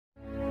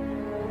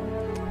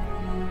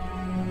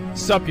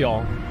Sup,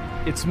 y'all?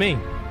 It's me.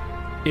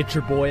 It's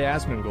your boy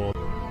Asmongold.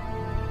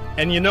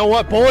 And you know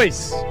what,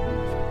 boys?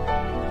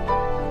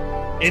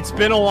 It's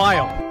been a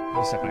while.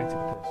 Wait a second, I take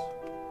a piss.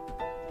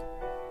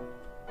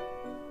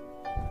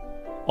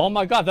 Oh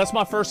my god, that's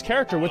my first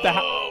character with the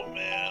Oh,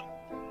 man.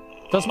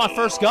 That's my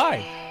first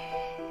guy.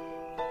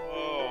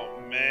 Oh,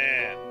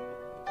 man.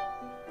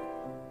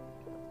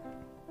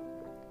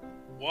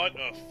 What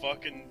a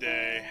fucking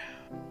day.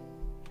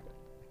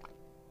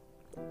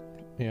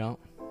 Yeah.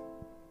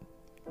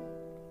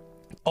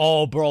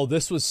 Oh, bro,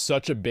 this was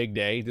such a big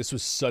day. This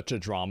was such a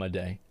drama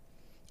day.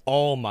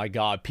 Oh my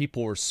god,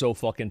 people were so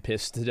fucking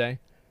pissed today.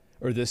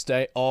 Or this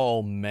day.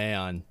 Oh,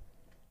 man.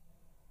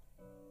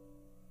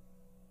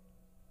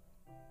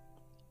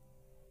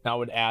 I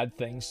would add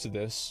things to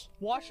this.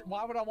 Why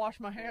would I wash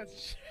my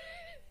hands?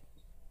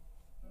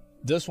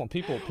 This one,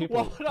 people drag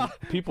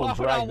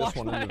this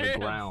one into the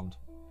ground.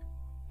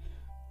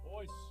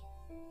 Boys,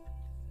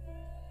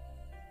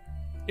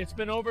 it's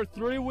been over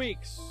 3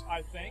 weeks,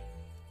 I think,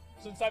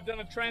 since I've done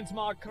a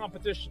transmog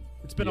competition.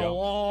 It's been a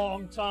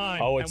long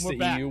time. Oh, it's and we're the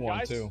back. EU one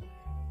Guys, too.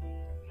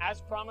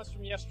 As promised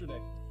from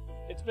yesterday,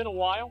 it's been a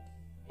while,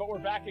 but we're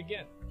back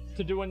again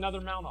to do another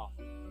mount off.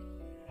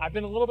 I've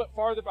been a little bit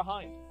farther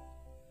behind.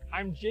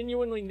 I'm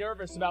genuinely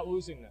nervous about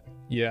losing this.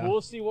 Yeah. We'll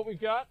see what we've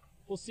got.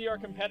 We'll see our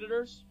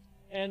competitors,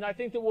 and I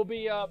think that we'll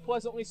be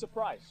pleasantly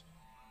surprised.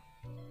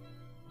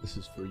 This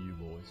is for you,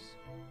 boys.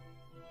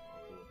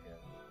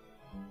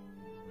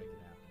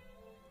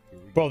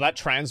 Bro, that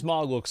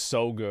transmog looks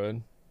so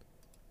good.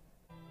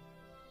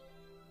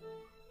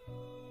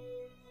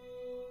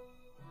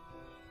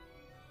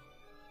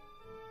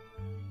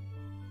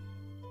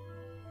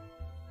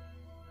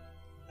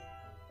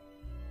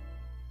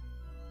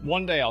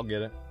 One day I'll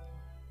get it.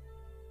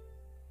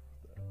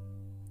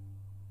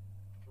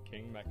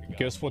 King Mecha Guy.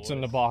 Guess what's in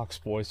the box,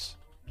 boys?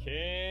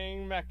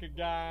 King Mecha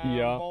Guy,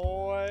 Yeah.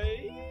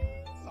 boys.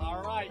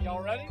 All right,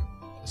 y'all ready?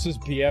 This is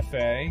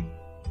BFA.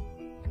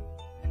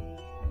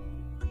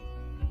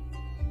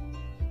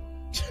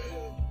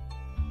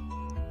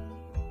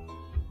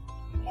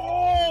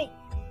 Oh!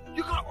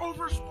 You got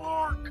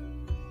overspark!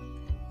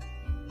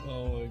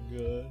 Oh my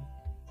god.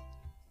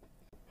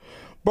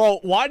 Bro,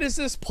 why does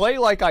this play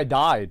like I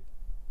died?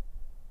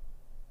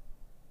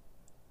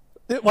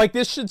 Like,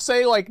 this should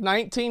say, like,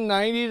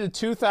 1990 to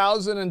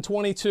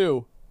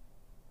 2022.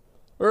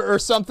 Or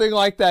something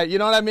like that, you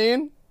know what I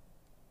mean?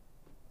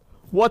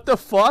 What the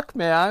fuck,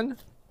 man?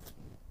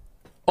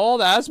 Old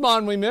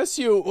Asmon, we miss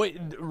you. Wait,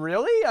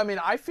 really? I mean,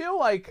 I feel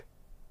like...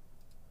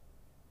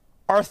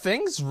 Are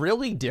things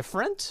really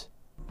different?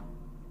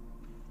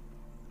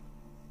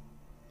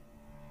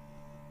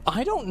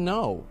 I don't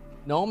know.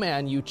 No,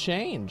 man, you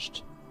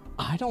changed.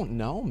 I don't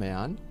know,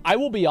 man. I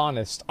will be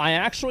honest. I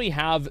actually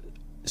have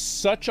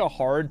such a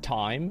hard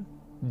time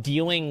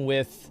dealing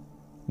with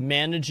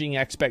managing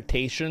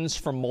expectations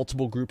from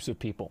multiple groups of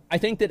people. I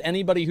think that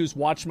anybody who's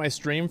watched my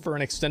stream for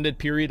an extended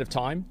period of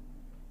time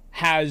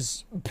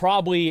has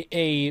probably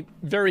a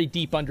very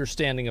deep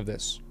understanding of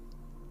this.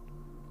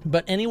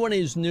 But anyone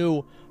who's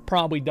new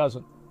probably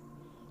doesn't.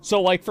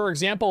 So, like, for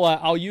example,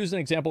 I'll use an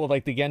example of,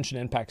 like, the Genshin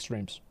Impact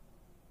streams.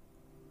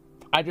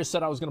 I just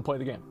said I was going to play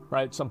the game,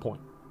 right, at some point.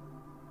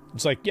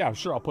 It's like, yeah,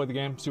 sure, I'll play the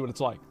game, see what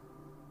it's like.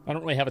 I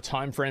don't really have a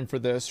time frame for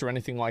this or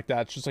anything like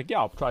that. It's just like, yeah,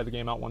 I'll try the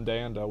game out one day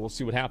and we'll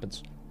see what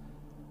happens.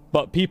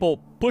 But people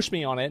push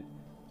me on it,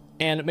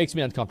 and it makes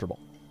me uncomfortable.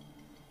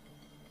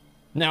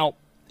 Now,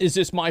 is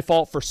this my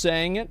fault for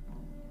saying it?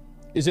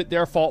 Is it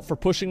their fault for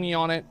pushing me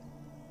on it?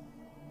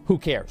 Who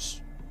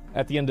cares?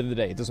 At the end of the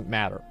day, it doesn't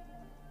matter.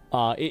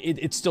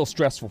 It's still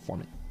stressful for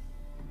me.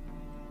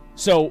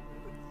 So,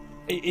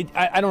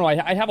 I don't know.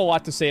 I have a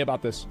lot to say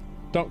about this.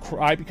 Don't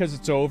cry because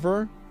it's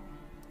over.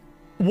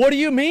 What do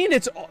you mean?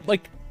 It's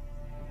like...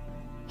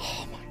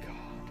 Oh my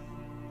god.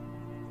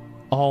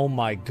 Oh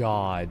my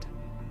god.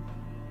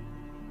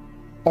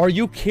 Are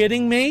you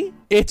kidding me?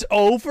 It's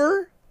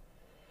over?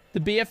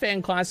 The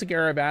BFA Classic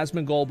era of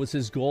Asmongold was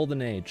his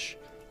golden age.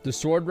 The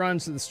sword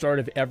runs at the start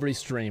of every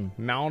stream.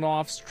 Mount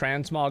offs,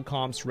 transmog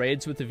comps,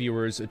 raids with the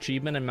viewers,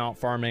 achievement and mount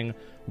farming,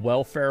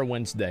 welfare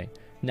Wednesday.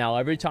 Now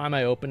every time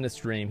I open the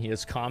stream, he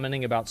is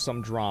commenting about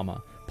some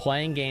drama,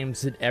 playing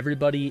games that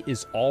everybody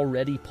is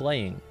already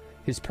playing.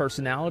 His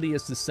personality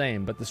is the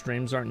same, but the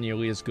streams aren't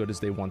nearly as good as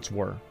they once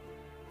were.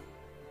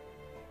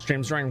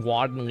 Streams during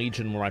WoD and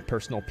Legion were my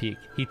personal peak.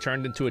 He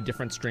turned into a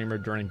different streamer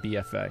during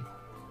BFA.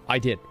 I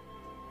did.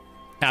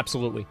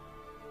 Absolutely.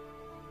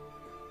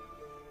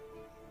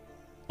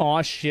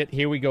 Aw shit,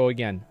 here we go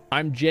again.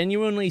 I'm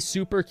genuinely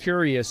super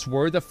curious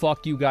where the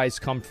fuck you guys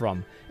come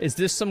from. Is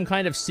this some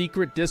kind of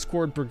secret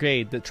Discord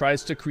brigade that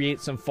tries to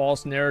create some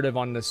false narrative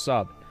on this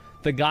sub?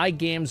 The guy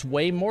games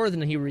way more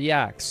than he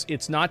reacts.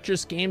 It's not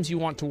just games you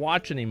want to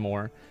watch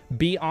anymore.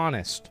 Be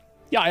honest.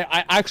 Yeah,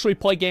 I actually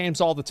play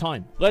games all the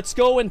time. Let's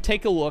go and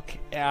take a look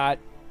at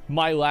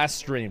my last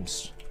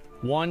streams.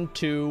 1,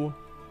 2,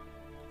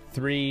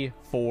 3,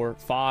 4,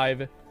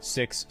 5,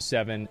 6,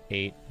 7,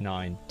 8,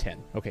 9,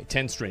 10. Okay,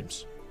 10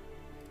 streams.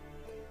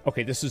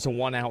 Okay, this is a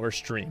 1 hour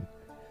stream.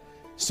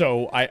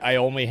 So I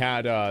only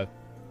had,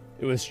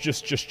 it was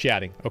just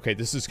chatting. Okay,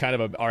 this is kind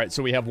of a, all right,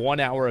 so we have 1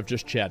 hour of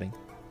just chatting.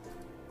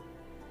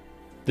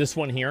 This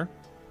one here.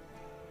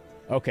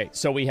 Okay,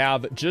 so we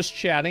have just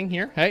chatting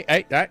here.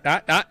 Hey,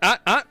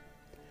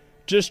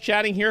 just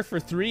chatting here for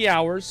 3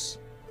 hours.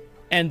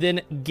 And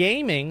then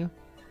gaming,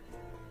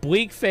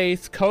 Bleak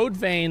Faith, Code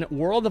Vein,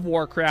 World of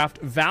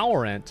Warcraft,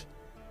 Valorant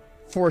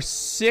for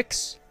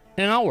 6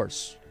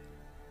 hours.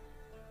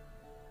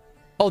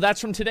 Oh,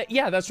 that's from today.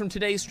 Yeah, that's from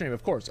today's stream,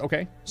 of course.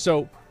 Okay,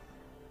 so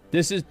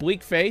this is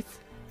Bleak Faith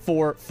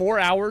for 4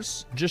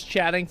 hours, just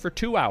chatting for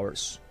 2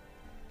 hours.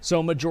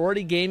 So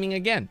majority gaming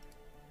again.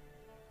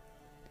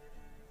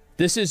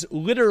 This is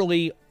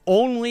literally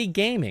only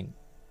gaming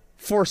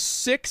for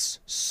 6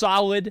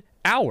 solid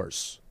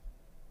hours.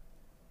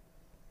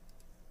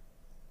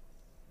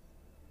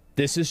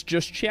 This is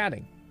just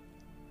chatting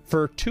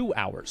for 2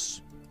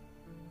 hours.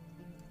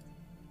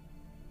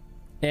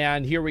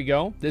 And here we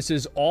go. This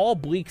is all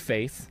Bleak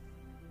Faith.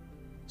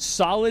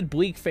 Solid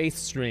Bleak Faith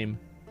stream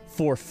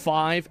for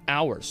 5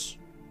 hours.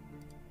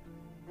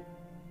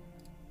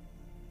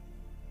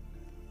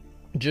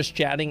 Just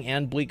chatting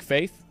and Bleak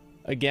Faith.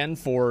 Again,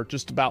 for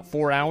just about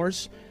 4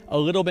 hours. A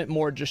little bit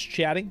more just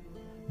chatting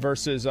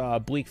versus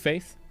Bleak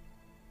Faith.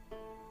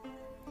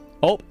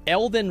 Oh,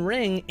 Elden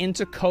Ring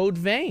into Code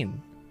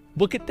Vein.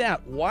 Look at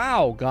that.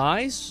 Wow,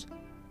 guys.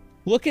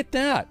 Look at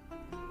that.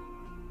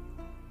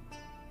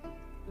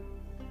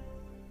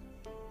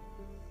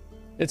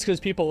 It's because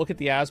people look at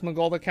the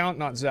Asmongold account,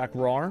 not Zach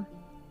Rar.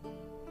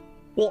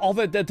 Well, all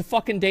the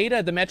fucking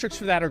data, the metrics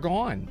for that are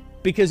gone.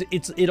 Because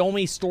it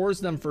only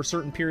stores them for a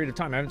certain period of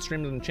time. I haven't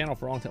streamed on the channel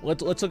for a long time.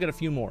 Let's look at a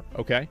few more,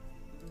 okay?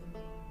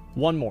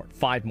 1 more,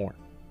 5 more.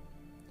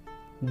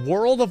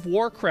 World of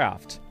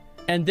Warcraft,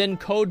 and then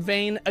Code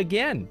Vein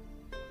again.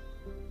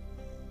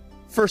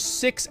 For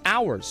 6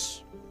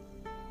 hours.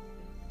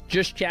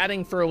 Just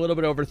chatting for a little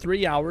bit over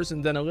 3 hours,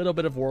 and then a little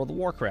bit of World of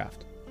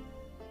Warcraft.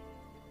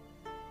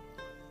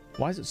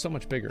 Why is it so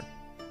much bigger?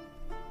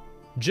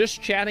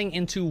 Just chatting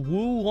into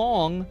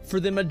Wulong for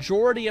the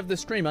majority of the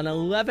stream, an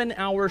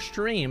 11-hour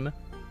stream,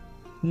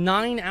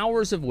 9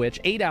 hours of which,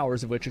 8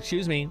 hours of which,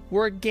 excuse me,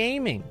 were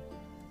gaming.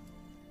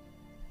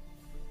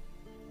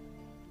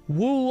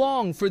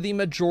 Wulong for the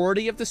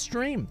majority of the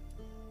stream.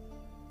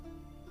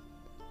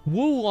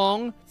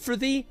 Wulong for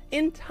the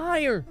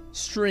entire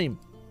stream.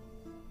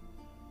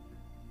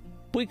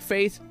 Bleak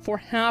Faith for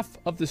half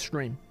of the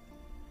stream.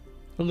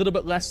 A little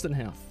bit less than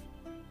half.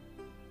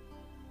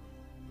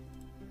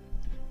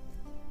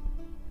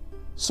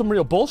 Some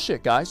real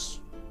bullshit, guys.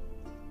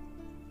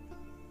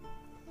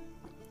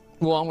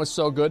 Wulong was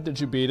so good. Did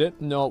you beat it?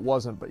 No, it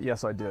wasn't, but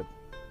yes, I did.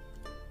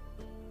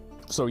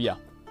 So, yeah.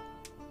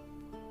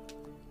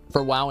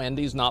 For WoW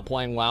Indies, not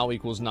playing WoW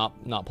equals not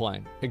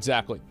playing.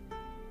 Exactly.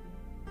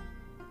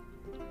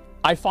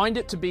 I find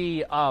it to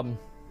be, well,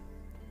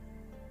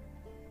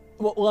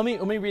 let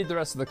me read the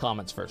rest of the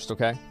comments first,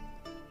 okay?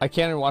 I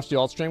can't even watch the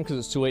alt stream because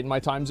it's too late in my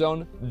time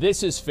zone.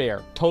 This is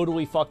fair.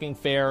 Totally fucking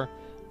fair.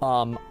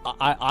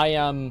 I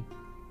am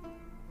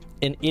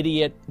an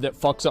idiot that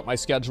fucks up my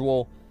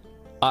schedule.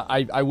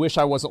 I wish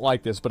I wasn't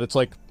like this, but it's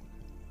like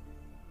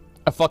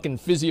a fucking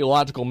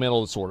physiological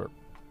mental disorder.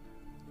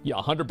 Yeah,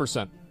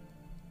 100%.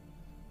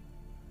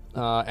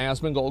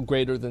 Asmongold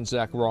greater than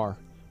Zach Rar.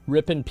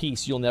 Rip in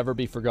peace, you'll never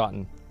be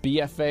forgotten.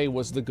 BFA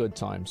was the good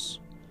times.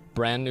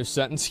 Brand new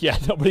sentence? Yeah,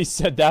 nobody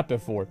said that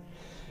before.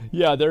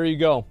 Yeah, there you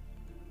go.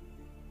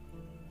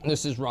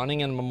 This is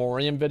running in a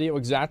memoriam video.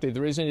 Exactly. The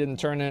reason he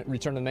didn't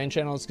return to the main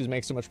channel is because he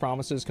makes so much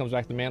promises. Comes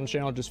back to the main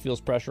channel, just feels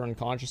pressure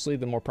unconsciously.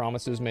 The more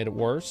promises made it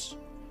worse.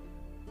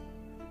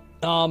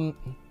 I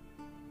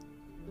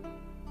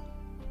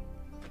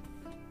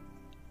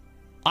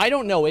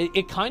don't know.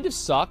 It kind of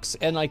sucks.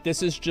 And like,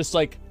 this is just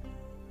like,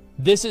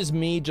 this is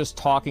me just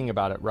talking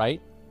about it,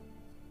 right?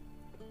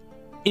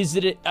 Is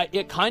that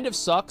it kind of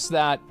sucks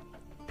that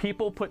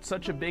people put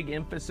such a big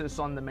emphasis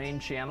on the main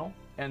channel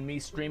and me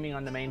streaming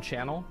on the main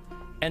channel,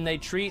 and they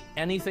treat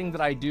anything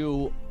that I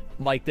do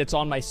like that's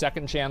on my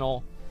second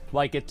channel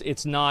like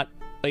it's not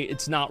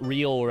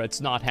real or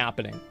it's not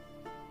happening.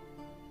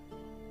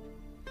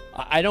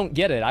 I don't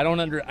get it. I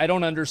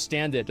don't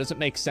understand it. It doesn't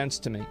make sense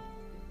to me.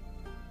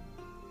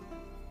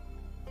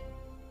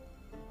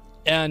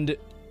 And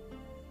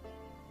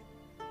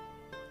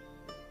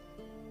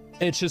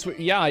it's just,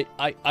 yeah,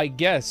 I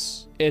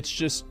guess it's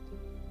just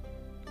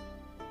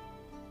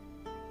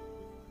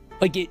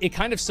like it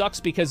kind of sucks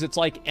because it's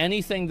like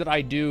anything that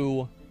I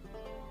do,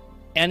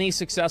 any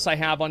success I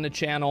have on the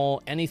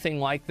channel, anything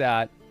like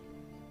that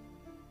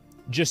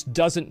just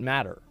doesn't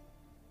matter.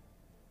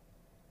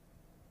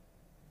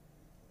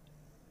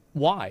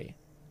 Why?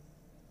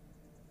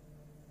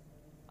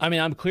 I mean,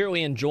 I'm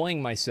clearly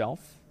enjoying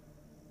myself.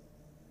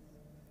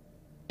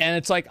 And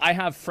it's like I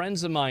have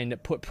friends of mine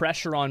that put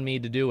pressure on me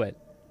to do it.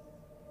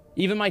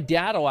 Even my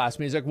dad will ask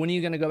me, he's like, when are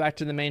you going to go back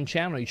to the main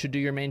channel? You should do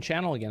your main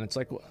channel again. It's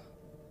like,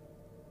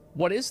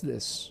 what is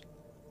this?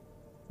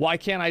 Why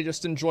can't I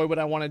just enjoy what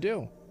I want to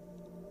do?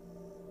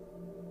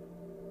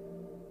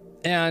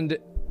 And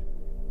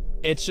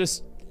it's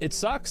just, it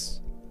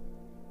sucks.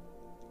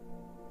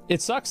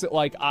 It sucks that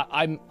like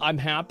I'm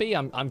happy,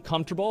 I'm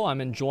comfortable,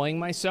 I'm enjoying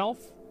myself,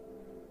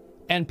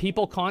 and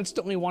people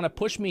constantly want to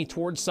push me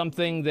towards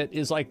something that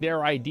is like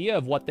their idea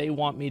of what they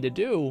want me to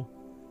do,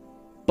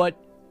 but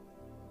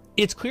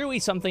it's clearly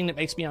something that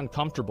makes me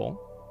uncomfortable,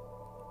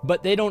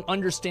 but they don't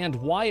understand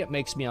why it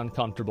makes me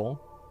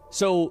uncomfortable,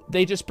 so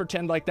they just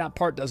pretend like that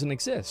part doesn't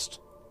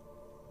exist.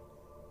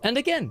 And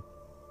again,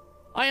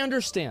 I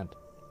understand.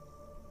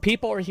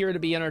 People are here to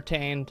be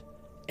entertained,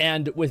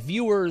 and with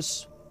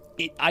viewers,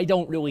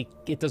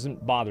 it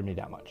doesn't bother me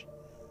that much,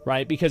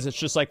 right? Because it's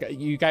just like,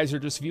 you guys are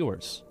just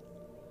viewers.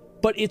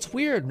 But it's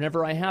weird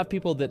whenever I have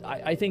people that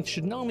I think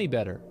should know me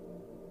better,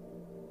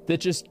 that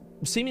just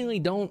seemingly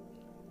don't,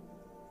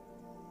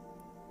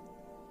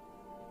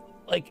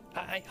 like,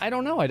 I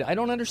don't know, I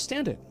don't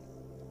understand it.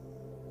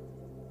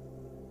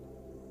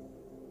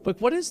 Like,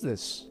 what is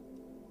this?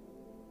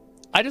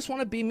 I just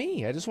want to be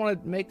me. I just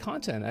want to make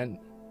content and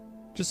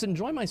just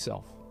enjoy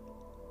myself.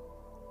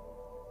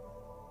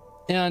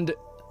 And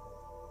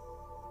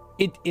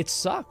it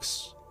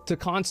sucks to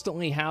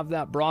constantly have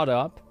that brought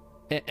up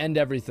and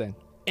everything.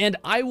 And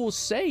I will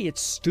say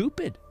it's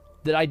stupid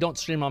that I don't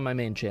stream on my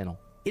main channel.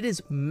 It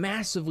is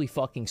massively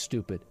fucking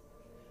stupid.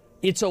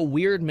 It's a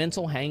weird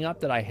mental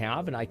hang-up that I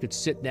have, and I could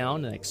sit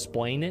down and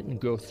explain it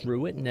and go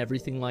through it and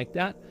everything like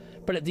that.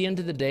 But at the end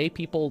of the day,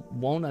 people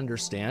won't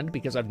understand,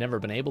 because I've never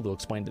been able to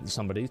explain it to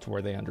somebody to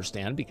where they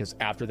understand, because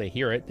after they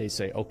hear it, they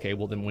say, okay,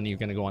 well then when are you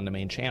going to go on the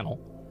main channel?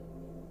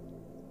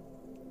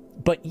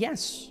 But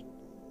yes,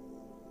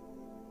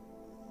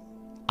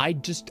 I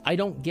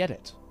don't get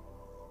it.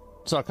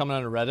 So coming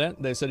on Reddit,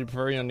 they said you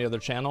prefer you on the other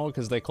channel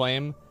because they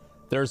claim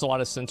there's a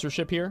lot of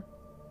censorship here.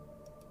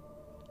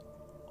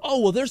 Oh,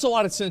 well, there's a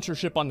lot of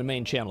censorship on the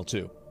main channel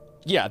too.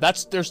 Yeah,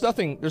 there's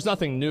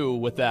nothing new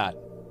with that.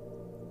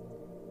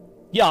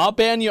 Yeah, I'll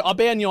ban you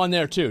on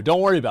there too.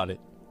 Don't worry about it.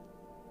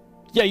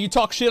 Yeah, you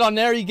talk shit on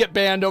there, you get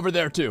banned over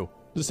there too.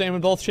 The same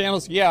in both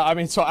channels. Yeah, I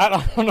mean, so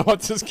I don't know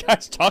what this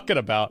guy's talking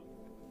about.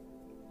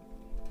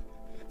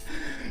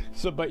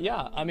 So, but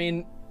yeah, I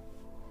mean,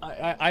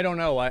 I don't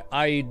know.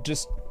 I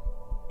just,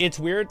 it's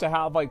weird to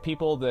have like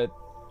people that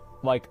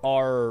like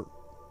are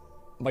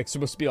like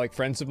supposed to be like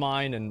friends of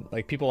mine, and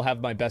like people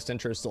have my best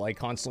interest to like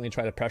constantly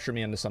try to pressure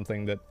me into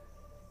something that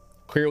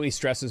clearly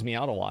stresses me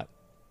out a lot.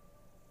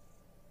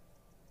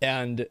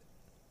 And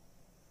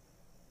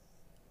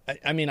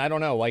I mean, I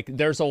don't know, like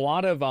there's a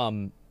lot of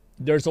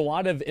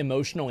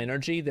emotional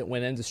energy that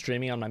went into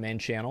streaming on my main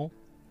channel.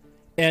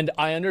 And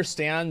I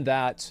understand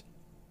that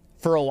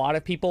for a lot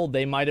of people,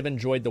 they might have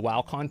enjoyed the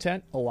WoW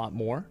content a lot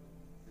more.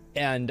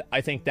 And I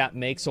think that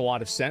makes a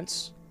lot of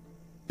sense,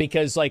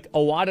 because like a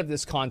lot of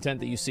this content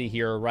that you see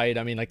here, right?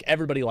 I mean, like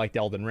everybody liked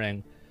Elden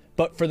Ring,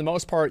 but for the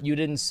most part, you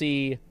didn't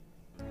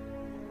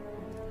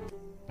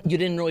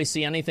really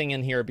see anything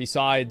in here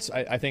besides,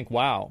 I think,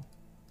 WoW.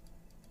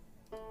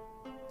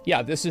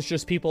 Yeah, this is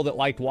just people that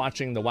liked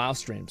watching the WoW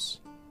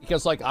streams.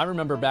 Because like, I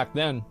remember back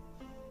then,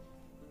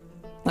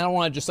 I don't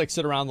want to just like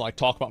sit around and like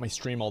talk about my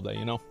stream all day,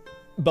 you know?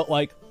 But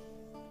like,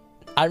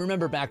 I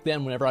remember back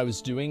then whenever I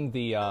was doing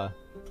the,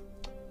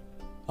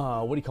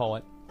 what do you call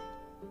it?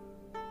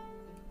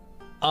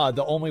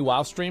 The only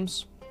WoW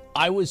streams,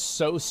 I was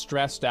so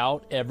stressed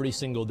out every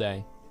single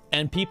day.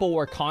 And people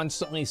were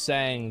constantly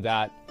saying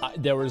that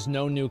there was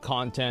no new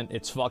content,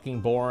 it's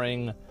fucking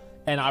boring.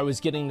 And I was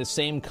getting the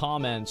same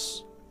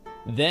comments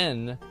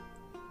then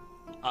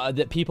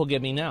that people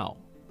give me now.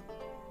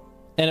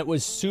 And it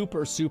was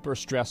super, super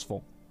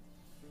stressful.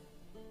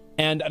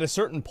 And at a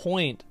certain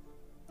point,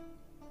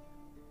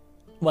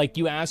 like,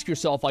 you ask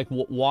yourself, like,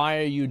 why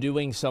are you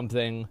doing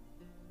something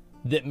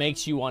that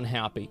makes you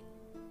unhappy?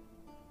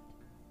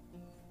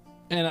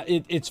 And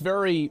it's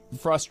very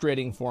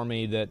frustrating for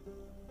me that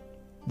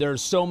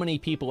there's so many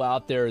people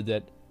out there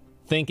that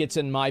think it's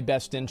in my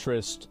best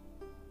interest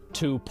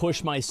to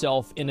push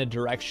myself in a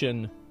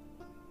direction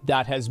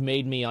that has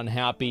made me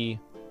unhappy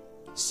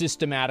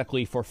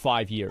systematically for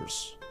 5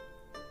 years.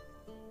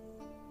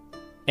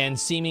 And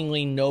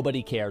seemingly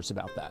nobody cares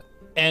about that.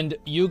 And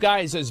you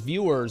guys as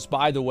viewers,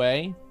 by the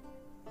way,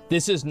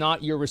 this is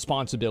not your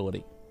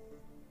responsibility.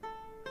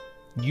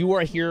 You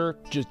are here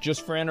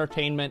just for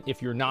entertainment.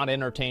 If you're not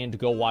entertained,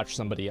 go watch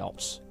somebody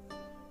else.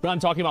 But I'm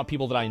talking about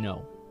people that I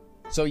know.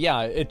 So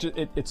yeah,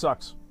 it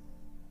sucks.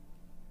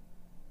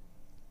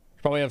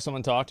 Probably have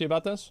someone talk to you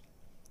about this.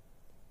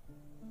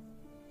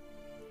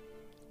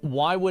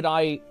 Why would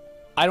I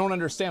don't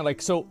understand.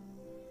 Like, so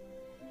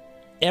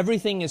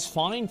everything is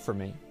fine for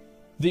me.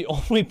 The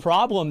only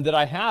problem that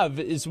I have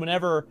is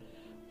whenever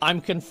I'm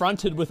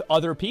confronted with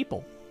other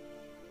people.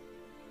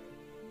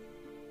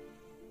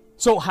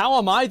 So how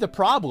am I the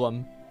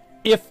problem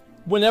if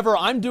whenever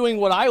I'm doing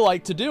what I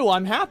like to do,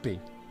 I'm happy?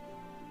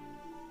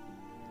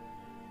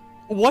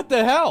 What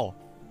the hell?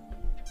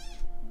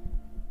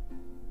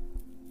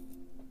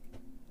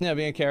 Yeah,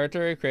 being a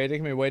character,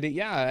 creating me waiting.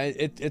 Yeah,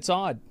 it's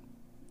odd.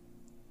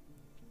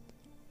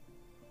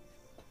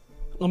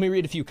 Let me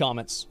read a few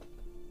comments.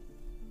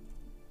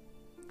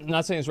 I'm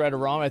not saying it's right or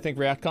wrong. I think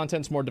React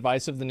content's more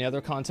divisive than the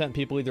other content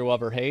people either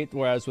love or hate,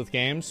 whereas with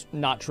games,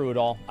 not true at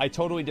all. I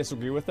totally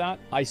disagree with that.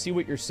 I see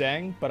what you're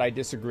saying, but I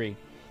disagree.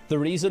 The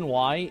reason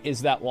why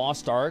is that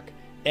Lost Ark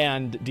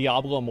and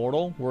Diablo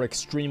Immortal were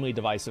extremely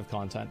divisive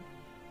content.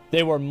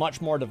 They were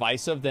much more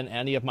divisive than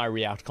any of my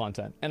React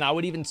content. And I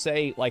would even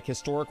say, like,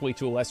 historically,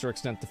 to a lesser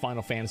extent, the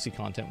Final Fantasy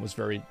content was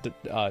very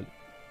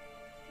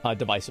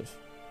divisive.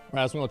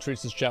 Asmongold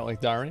treats his chat like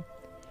diary.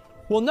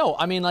 Well, no,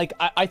 I mean, like,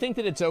 I think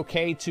that it's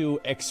okay to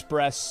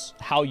express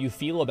how you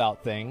feel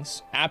about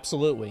things.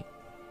 Absolutely.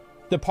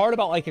 The part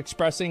about, like,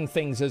 expressing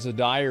things as a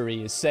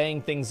diary is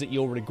saying things that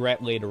you'll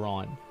regret later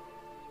on.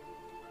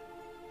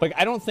 Like,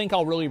 I don't think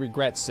I'll really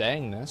regret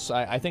saying this.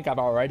 I think I've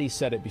already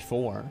said it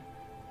before.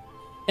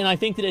 And I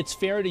think that it's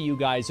fair to you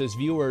guys as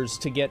viewers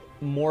to get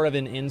more of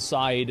an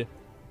inside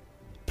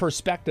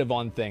perspective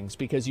on things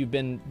because you've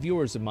been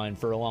viewers of mine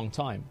for a long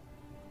time.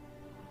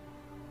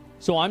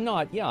 So I'm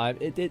not, yeah,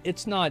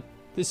 it's not,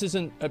 this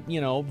isn't, you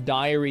know,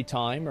 diary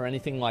time or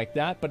anything like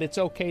that, but it's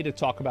okay to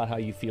talk about how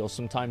you feel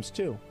sometimes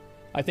too.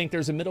 I think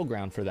there's a middle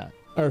ground for that.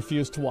 I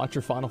refused to watch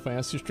your Final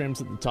Fantasy streams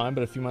at the time,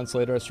 but a few months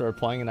later I started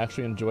playing and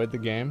actually enjoyed the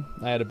game.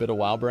 I had a bit of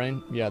WoW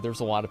brain. Yeah,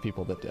 there's a lot of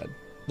people that did.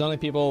 The only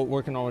people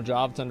working normal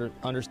jobs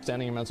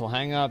understanding your mental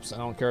hang-ups. I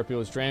don't care if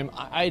people stream.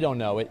 I don't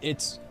know.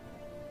 It's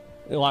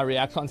a lot of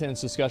React content and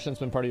discussion has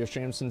been part of your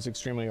stream since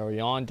extremely early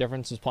on.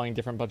 Difference is playing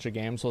different bunch of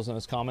games wasn't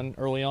as common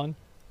early on.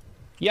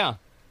 Yeah.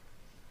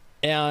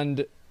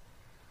 And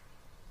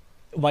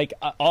like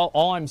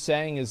all I'm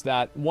saying is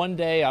that one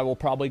day I will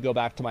probably go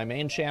back to my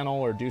main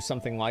channel or do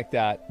something like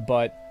that,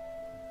 but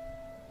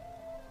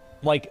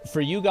like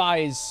for you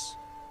guys,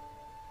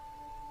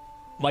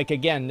 like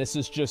again, this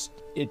is just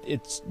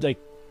it's like,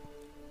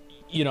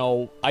 you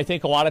know, I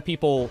think a lot of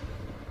people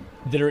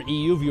that are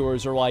EU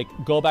viewers are like,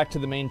 go back to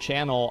the main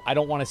channel. I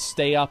don't want to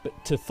stay up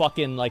to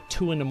fucking like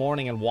 2 in the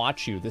morning and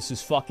watch you. This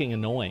is fucking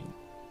annoying.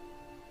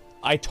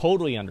 I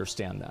totally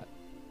understand that.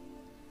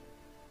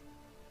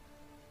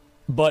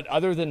 But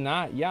other than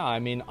that, yeah, I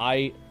mean,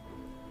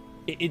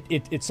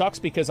 it sucks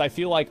because I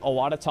feel like a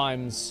lot of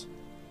times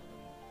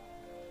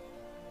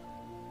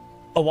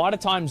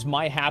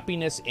my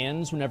happiness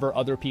ends whenever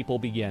other people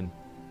begin.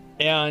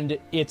 And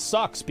it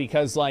sucks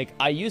because, like,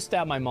 I used to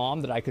have my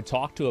mom that I could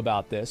talk to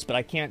about this, but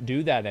I can't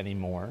do that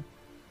anymore.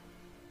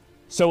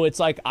 So it's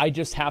like, I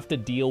just have to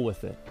deal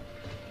with it.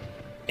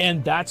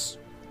 And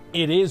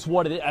it is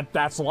what it is.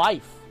 That's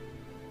life.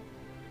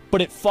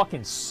 But it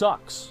fucking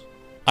sucks.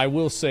 I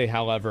will say,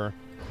 however,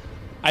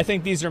 I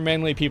think these are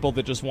mainly people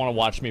that just want to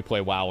watch me play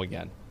WoW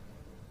again.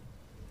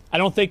 I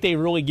don't think they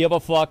really give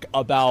a fuck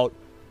about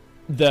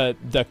the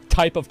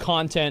type of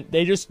content.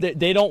 They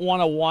don't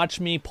want to watch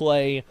me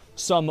play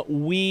some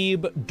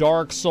weeb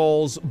Dark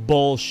Souls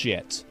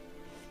bullshit.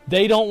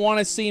 They don't want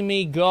to see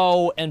me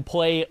go and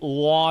play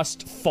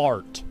Lost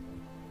Fart.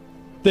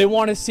 They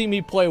want to see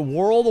me play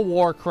World of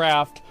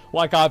Warcraft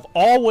like I've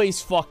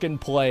always fucking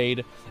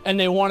played, and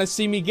they want to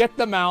see me get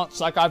the mounts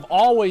like I've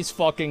always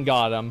fucking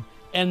got them,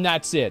 and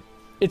that's it.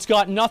 It's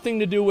got nothing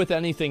to do with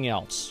anything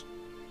else.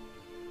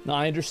 Now,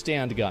 I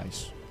understand,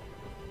 guys.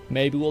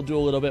 Maybe we'll do a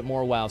little bit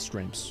more WoW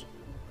streams.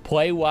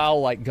 Play WoW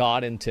like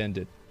God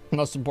intended. The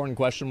most important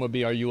question would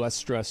be, are you less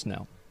stressed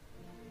now?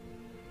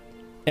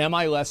 Am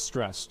I less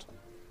stressed?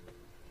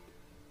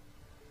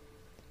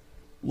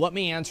 Let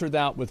me answer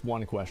that with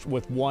one question,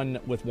 with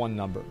one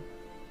number.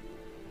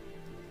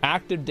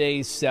 Active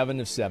days, 7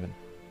 of 7.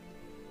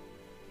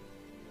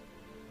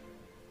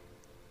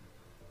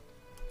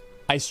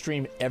 I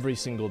stream every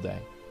single day.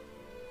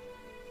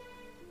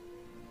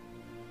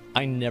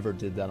 I never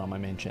did that on my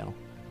main channel.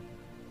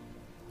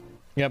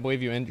 Yeah, I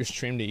believe you end your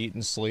stream to eat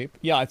and sleep.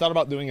 Yeah, I thought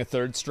about doing a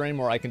third stream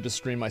where I can just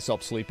stream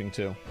myself sleeping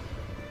too.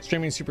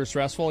 Streaming super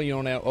stressful. You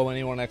don't owe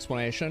anyone an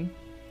explanation.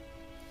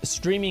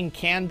 Streaming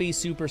can be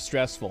super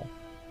stressful.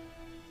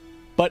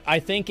 But I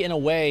think in a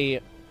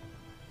way,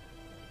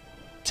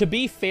 to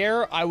be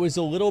fair, I was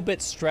a little bit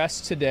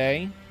stressed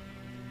today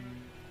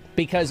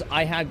because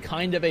I had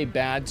kind of a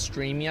bad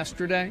stream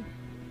yesterday.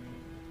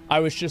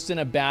 I was just in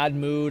a bad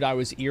mood. I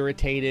was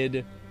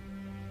irritated.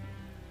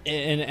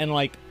 And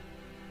like,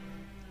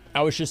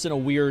 I was just in a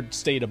weird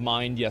state of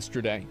mind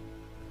yesterday.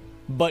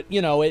 But,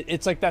 you know,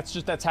 it's like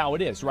that's how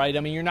it is, right? I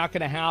mean, you're not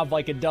going to have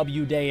like a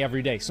W day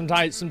every day.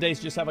 Sometimes, some days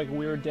just have like a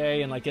weird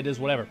day and like it is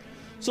whatever.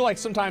 So like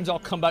sometimes I'll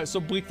come back, so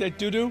bleak that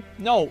doo-doo?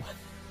 No.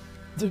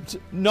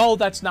 No,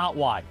 that's not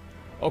why.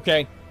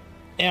 Okay?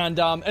 And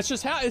it's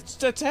just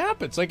it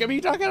happens. Like, I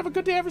mean, you're not going to have a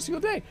good day every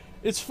single day.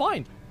 It's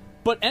fine.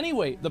 But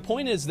anyway, the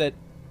point is that,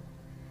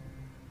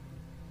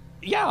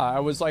 yeah, I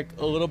was like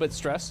a little bit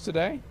stressed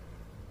today.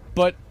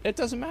 But it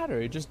doesn't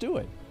matter. You just do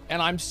it.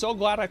 And I'm so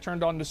glad I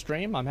turned on the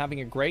stream. I'm having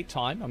a great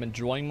time. I'm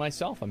enjoying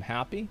myself. I'm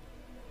happy.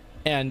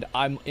 And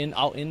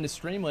I'll end the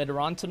stream later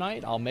on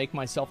tonight. I'll make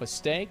myself a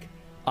steak.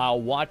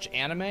 I'll watch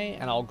anime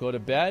and I'll go to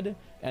bed.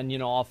 And, you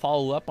know, I'll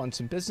follow up on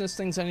some business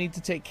things I need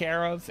to take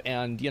care of.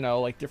 And, you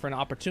know, like different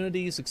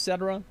opportunities,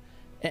 etc.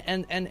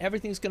 And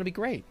everything's going to be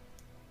great.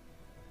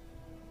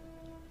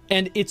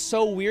 And it's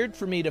so weird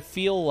for me to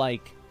feel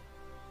like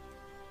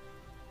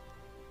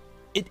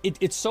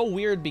it's so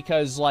weird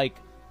because, like,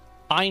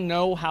 I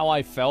know how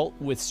I felt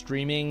with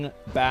streaming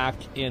back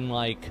in,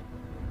 like,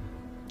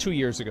 2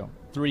 years ago,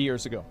 3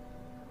 years ago.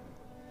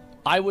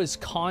 I was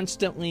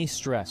constantly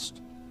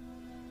stressed.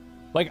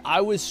 Like,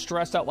 I was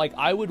stressed out. Like,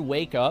 I would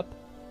wake up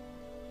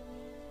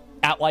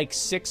at, like,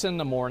 6 in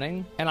the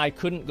morning, and I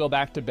couldn't go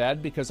back to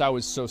bed because I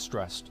was so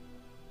stressed.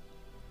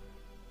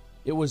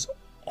 It was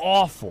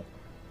awful.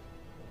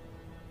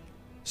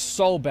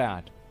 So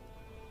bad.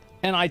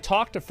 And I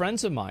talked to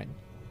friends of mine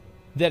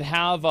that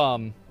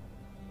have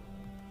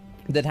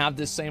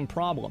this same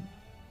problem.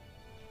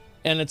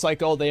 And it's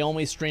like, oh, they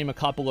only stream a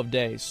couple of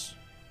days.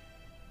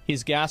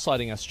 He's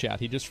gaslighting us, chat.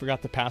 He just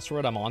forgot the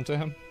password. I'm on to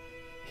him.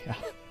 Yeah.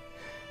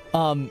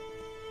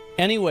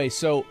 Anyway,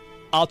 so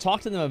I'll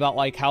talk to them about,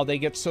 like, how they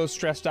get so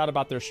stressed out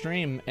about their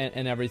stream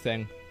and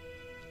everything.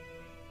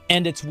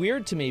 And it's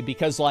weird to me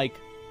because, like,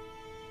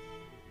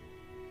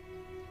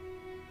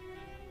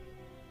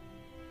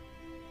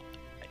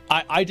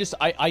 I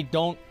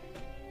don't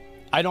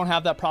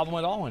have that problem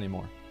at all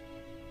anymore.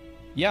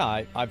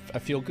 Yeah, I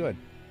feel good.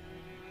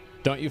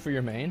 Don't you for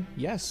your main?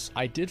 Yes,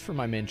 I did for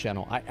my main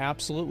channel. I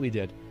absolutely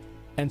did.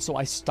 And so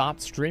I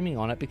stopped streaming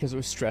on it because it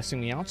was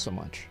stressing me out so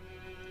much.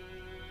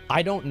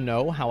 I don't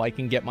know how I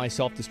can get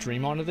myself to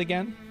stream on it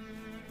again.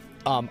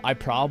 I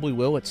probably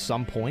will at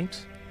some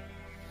point.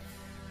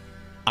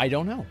 I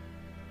don't know.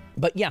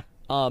 But yeah,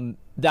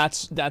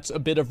 that's a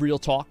bit of real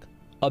talk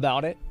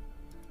about it.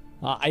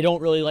 I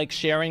don't really like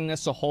sharing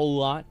this a whole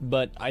lot,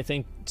 but I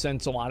think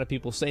since a lot of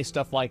people say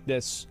stuff like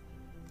this,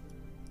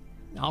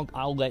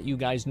 I'll let you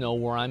guys know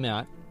where I'm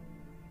at.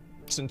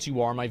 Since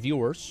you are my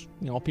viewers,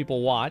 you know,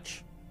 people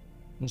watch.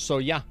 And so,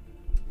 yeah,